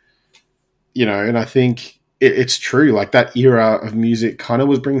 Over It, you know, and I think it's true. Like that era of music kind of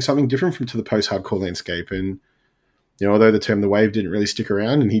was bringing something different to the post-hardcore landscape. And, you know, although the term the wave didn't really stick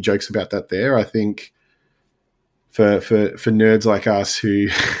around and he jokes about that there, I think for nerds like us who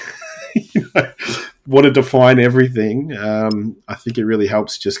you know, want to define everything, I think it really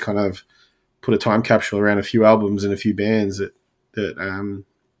helps just kind of put a time capsule around a few albums and a few bands that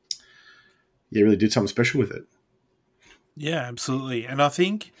really did something special with it. Yeah, absolutely. And I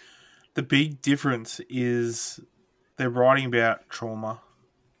think the big difference is they're writing about trauma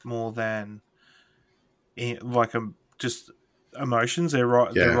more than like just emotions. They're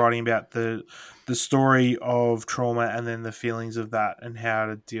writing about the story of trauma and then the feelings of that and how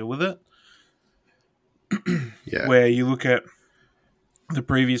to deal with it. Where you look at the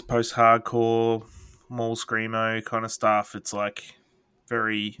previous post-hardcore, mall screamo kind of stuff, it's like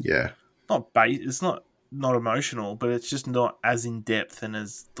very it's not emotional, but it's just not as in depth and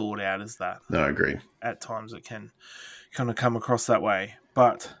as thought out as that. No, I agree. At times it can kind of come across that way,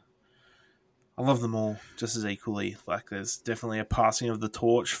 but I love them all just as equally. Like there's definitely a passing of the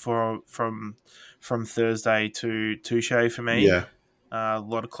torch from Thursday to Touche for me. Yeah. A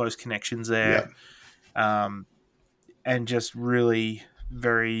lot of close connections there. Yeah. And just really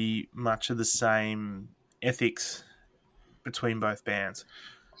very much of the same ethics between both bands.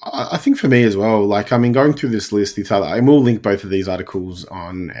 I think for me as well, like, I mean, going through this list, and we'll link both of these articles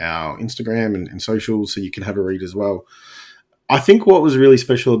on our Instagram and socials so you can have a read as well. I think what was really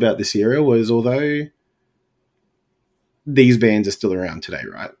special about this era was, although these bands are still around today,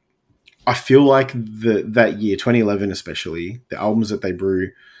 right? I feel like that year, 2011 especially, the albums that they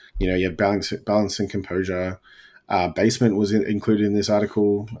brew, you know, you have Balance and Composure. Basement was included in this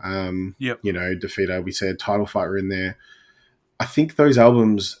article. Yep. You know, Defeater, we said Title Fight were in there. I think those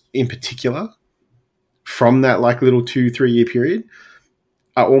albums in particular, from that like little 2-3 year period,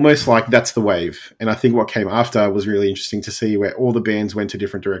 are almost like that's the wave. And I think what came after was really interesting to see where all the bands went to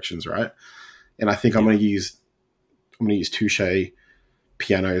different directions, right? And I think I'm going to use Touche,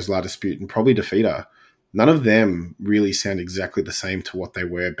 Pianos, La Dispute, and probably Defeater. None of them really sound exactly the same to what they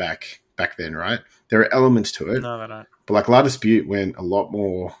were back then, right? There are elements to it. No, they don't. But like La Dispute went a lot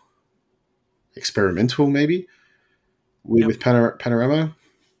more experimental, maybe, with Panorama.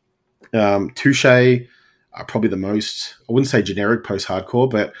 Touche are probably the most, I wouldn't say generic post-hardcore,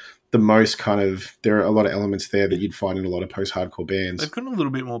 but the most kind of, there are a lot of elements there that you'd find in a lot of post-hardcore bands. They've got a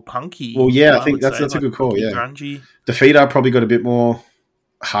little bit more punky. Well, yeah, I think that's a good call, yeah. Grungy. Defeater probably got a bit more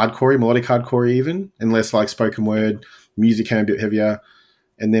hardcore, melodic hardcore even, and less like spoken word. Music came a bit heavier.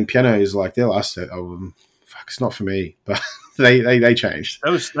 And then Piano is like their last album. Fuck, it's not for me, but they changed.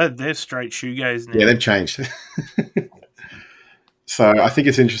 They're straight shoegaze now. Yeah, they've changed. So I think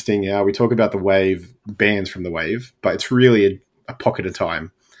it's interesting how we talk about the wave, bands from the wave, but it's really a pocket of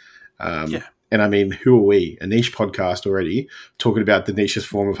time. And I mean, who are we? A niche podcast already talking about the nichest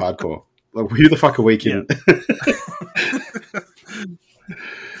form of hardcore. Like, who the fuck are we kidding?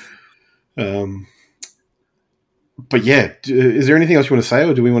 Yeah. But yeah, is there anything else you want to say,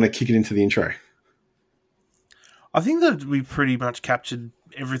 or do we want to kick it into the intro? I think that we pretty much captured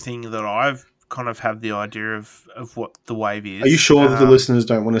everything that I've kind of have the idea of what the wave is. Are you sure that the listeners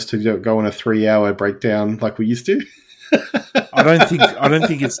don't want us to go on a 3-hour breakdown like we used to? I don't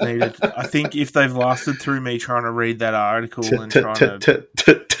think it's needed. I think if they've lasted through me trying to read that article and trying to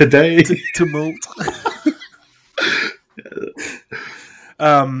today tumult.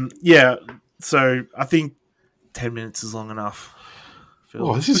 Yeah. So I think 10 minutes is long enough.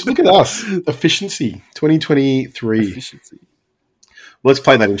 Oh, look at us. Efficiency. 2023. Efficiency. Let's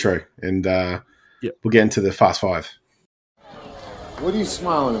play that intro and we'll get into the Fast Five. What are you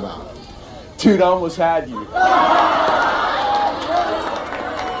smiling about? Dude, I almost had you.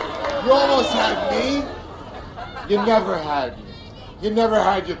 You almost had me? You never had me. You never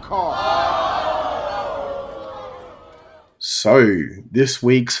had your car. So, this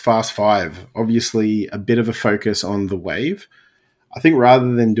week's Fast Five, obviously a bit of a focus on the wave. I think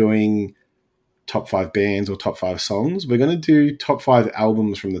rather than doing top 5 bands or top 5 songs, we're going to do top 5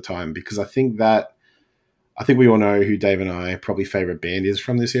 albums from the time, because I think we all know who Dave and I probably favorite band is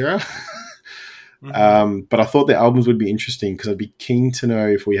from this era. Mm-hmm. But I thought the albums would be interesting because I'd be keen to know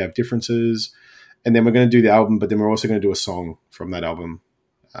if we have differences. And then we're going to do the album, but then we're also going to do a song from that album.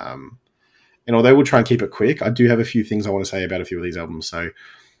 And although we'll try and keep it quick, I do have a few things I want to say about a few of these albums. So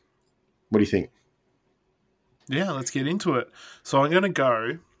what do you think? Yeah, let's get into it. So I'm going to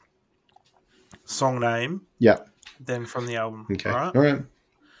go song name. Yeah. Then from the album. Okay. All right.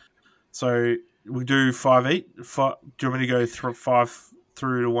 So we do 5 each. Do you want me to go 5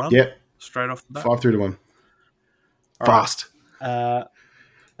 through to 1? Yeah. Straight off the bat? 5 through to 1. All Fast. Right.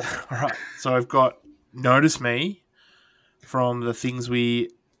 All right. So I've got Notice Me from the Things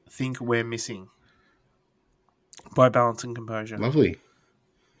We Think We're Missing by Balance and Composure. Lovely.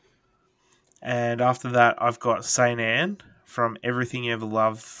 And after that, I've got Saint Anne from Everything You Ever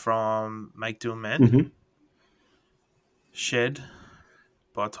Loved from Make Do Amend. Mm-hmm. Shed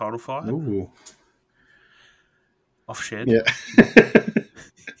by Title Fight. Ooh. Off Shed. Yeah.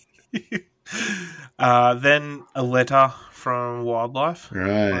 Then A Letter from Wildlife.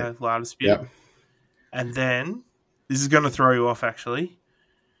 Right. By La Dispute. Yep. And then, this is going to throw you off actually,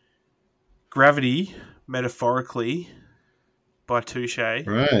 Gravity, Metaphorically by Touche.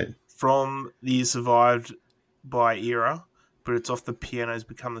 Right. From the Survived by era, but it's off the Pianos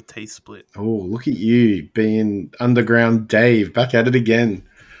Become the Teeth split. Oh, look at you being underground Dave, back at it again.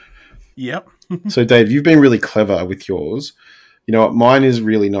 Yep. So, Dave, you've been really clever with yours. You know what? Mine is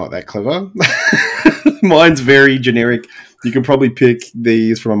really not that clever. Mine's very generic. You can probably pick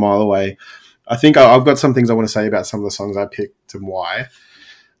these from a mile away. I think I've got some things I want to say about some of the songs I picked and why.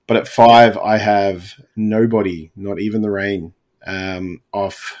 But at 5, I have Nobody, Not Even the Rain,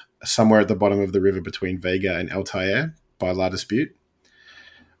 off Somewhere at the Bottom of the River Between Vega and Altair by La Dispute.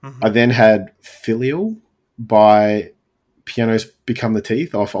 Mm-hmm. I then had Filial by Pianos Become the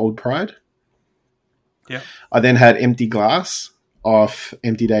Teeth off Old Pride. Yeah. I then had Empty Glass off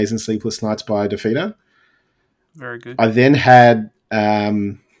Empty Days and Sleepless Nights by Defeater. Very good. I then had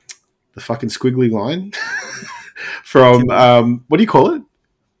the fucking squiggly line from what do you call it?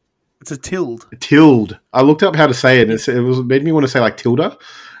 It's a tilde. Tilde. I looked up how to say it, and it made me want to say like Tilda,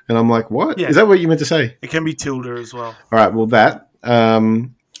 and I'm like, what? Yeah. Is that what you meant to say? It can be tilde as well. All right, well, that,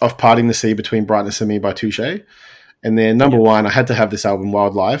 off Parting the Sea Between Brightness and Me by Touche. And then number one, I had to have this album,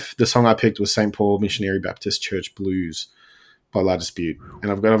 Wildlife. The song I picked was St. Paul Missionary Baptist Church Blues by La Dispute.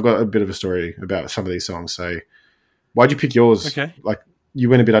 And I've got a bit of a story about some of these songs. So why'd you pick yours? Okay. Like, you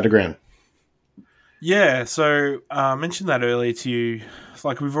went a bit underground. Yeah, so I mentioned that earlier to you.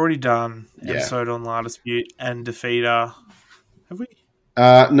 Like, we've already done an episode on La Dispute and Defeater. Have we?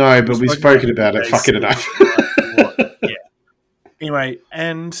 No, but we've spoken about it fucking enough. Yeah. Anyway,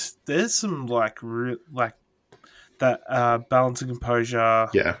 and there's some like that Balance and Composure,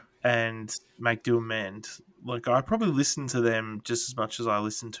 and Make Do Amend. Like, I probably listen to them just as much as I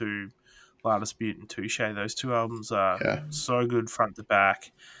listen to La Dispute and Touche. Those two albums are so good front to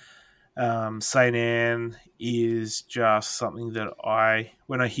back. Saint Anne is just something that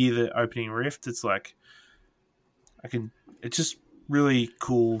when I hear the opening riff, it's like it's just really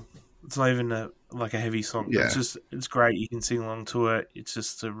cool. It's not even a heavy song. Yeah. It's great. You can sing along to it. It's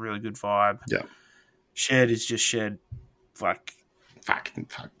just a really good vibe. Yeah. Shed is just Shed, like fuck.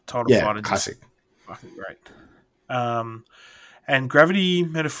 Total Fighter, classic. just fucking great. And Gravity,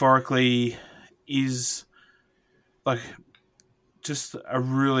 metaphorically, is like just a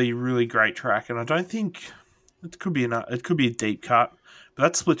really, really great track. And I don't think it could be a deep cut, but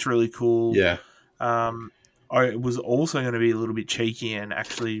that split's really cool. Yeah. I was also going to be a little bit cheeky and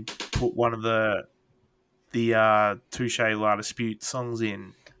actually put one of the Touche La Dispute songs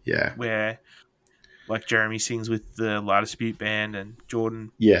in. Yeah. Where like Jeremy sings with the La Dispute band and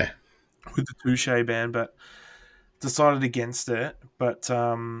Jordan with the Touche band, but decided against it. But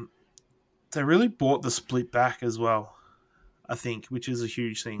they really brought the split back as well, I think, which is a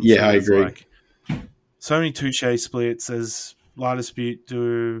huge thing. Yeah, so I agree. Like, so many Touche splits, as La Dispute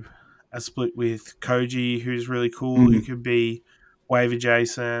do a split with Koji, who's really cool, who could be wave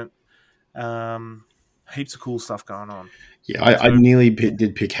adjacent. Heaps of cool stuff going on. Yeah, I nearly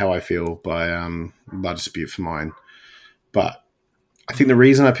did pick How I Feel by La Dispute for mine. But I think the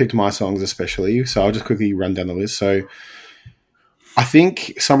reason I picked my songs especially, so I'll just quickly run down the list. So I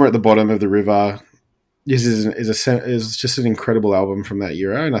think Somewhere at the Bottom of the River is just an incredible album from that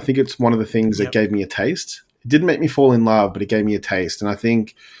era. And I think it's one of the things that gave me a taste. It didn't make me fall in love, but it gave me a taste. And I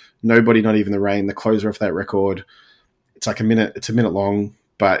think Nobody, Not Even the Rain, the closer of that record, it's like a minute long,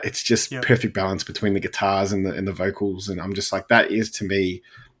 but it's just perfect balance between the guitars and the vocals. And I'm just like, that is to me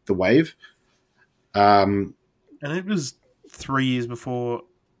the wave. And it was 3 years before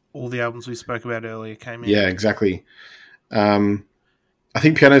all the albums we spoke about earlier came in. Yeah, exactly. I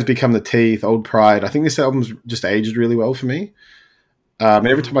think Piano's Become the Teeth, Old Pride. I think this album's just aged really well for me. And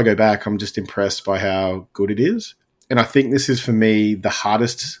every time I go back, I'm just impressed by how good it is. And I think this is, for me, the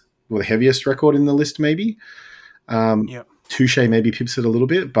hardest or the heaviest record in the list, maybe. Touche maybe pips it a little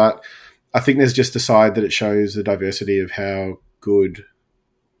bit, but I think there's just a side that it shows the diversity of how good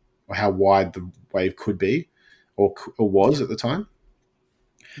or how wide the wave could be or was at the time.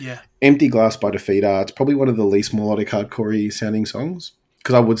 Yeah. Empty Glass by Defeater. It's probably one of the least melodic hardcore-y sounding songs,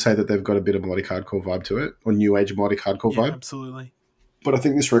 because I would say that they've got a bit of melodic hardcore vibe to it, or new age melodic hardcore vibe. Absolutely. But I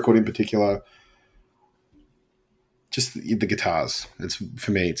think this record in particular, just the guitars.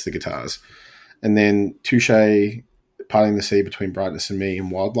 For me, it's the guitars. And then Touche, Parting the Sea Between Brightness and Me,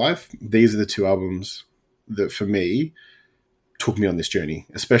 and Wildlife. These are the two albums that, for me, took me on this journey,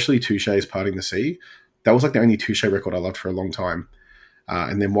 especially Touche's Parting the Sea. That was like the only Touche record I loved for a long time.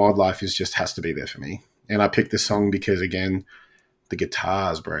 And then Wildlife has to be there for me. And I picked this song because, again, the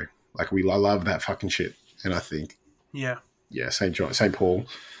guitars, bro. Like, I love that fucking shit. And I think, St. Paul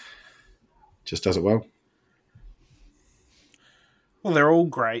just does it well. Well, they're all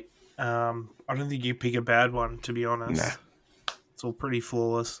great. I don't think you pick a bad one, to be honest. Nah. It's all pretty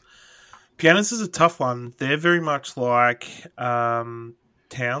flawless. Pianist is a tough one. They're very much like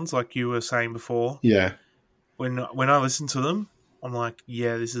Towns, like you were saying before. Yeah. When I listen to them, I'm like,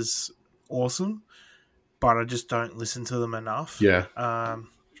 yeah, this is awesome, but I just don't listen to them enough. Yeah.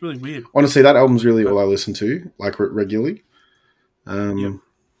 It's really weird. Honestly, that album's really all I listen to, like, regularly. But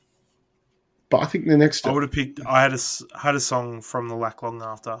I think the next... I would have picked... I had a song from The Lack Long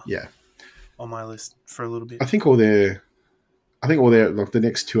After on my list for a little bit. I think all their... like, the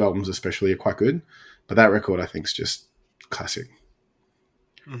next two albums especially are quite good, but that record I think is just classic.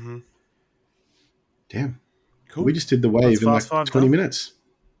 Mm-hmm. Damn. Cool. We just did the wave in like 20 minutes.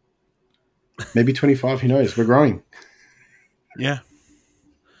 Maybe 25, who knows? We're growing. Yeah.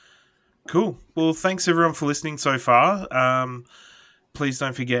 Cool. Well, thanks everyone for listening so far. please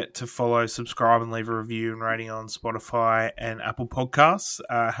don't forget to follow, subscribe, and leave a review and rating on Spotify and Apple Podcasts.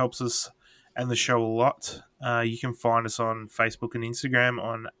 Helps us and the show a lot. You can find us on Facebook and Instagram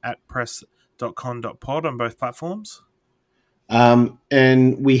on @press.con.pod on both platforms.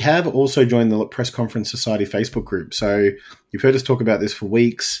 And we have also joined the Press Conference Society Facebook group. So you've heard us talk about this for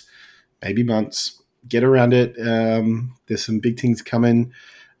weeks, maybe months. Get around it. There's some big things coming.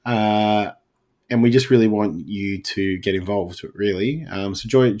 And we just really want you to get involved, really. So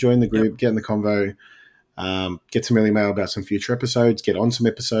join the group, Get in the convo, get some early mail about some future episodes, get on some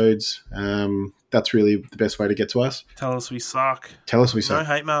episodes. That's really the best way to get to us. Tell us we suck. Tell us we suck.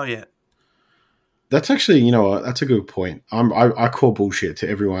 No hate mail yet. That's actually, you know what? That's a good point. I call bullshit to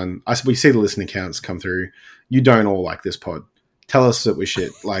everyone. We see the listening counts come through. You don't all like this pod. Tell us that we're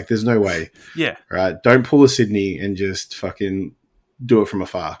shit. Like, there's no way. Yeah. All right? Don't pull a Sydney and just fucking do it from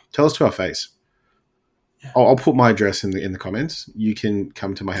afar. Tell us to our face. Yeah. I'll put my address in the comments. You can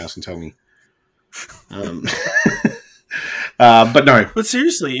come to my house and tell me. But no. But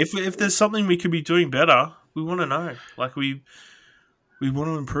seriously, if there's something we could be doing better, we want to know. Like, we want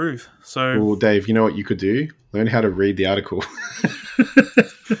to improve. So, well, Dave, you know what you could do? Learn how to read the article.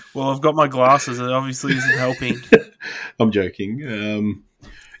 Well, I've got my glasses. It obviously isn't helping. I'm joking.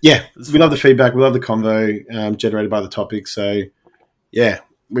 Yeah, we love the feedback. We love the convo generated by the topic. So, yeah,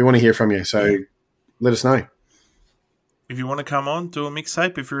 we want to hear from you. So, let us know. If you want to come on, do a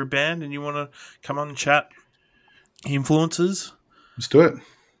mixtape. If you're a band and you want to come on and chat influencers, let's do it.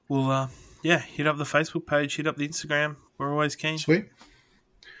 Well, hit up the Facebook page, hit up the Instagram. We're always keen. Sweet.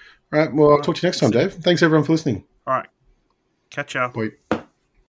 All right. Well, I'll talk to you next time, Dave. Thanks, everyone, for listening. All right. Catch ya. Bye.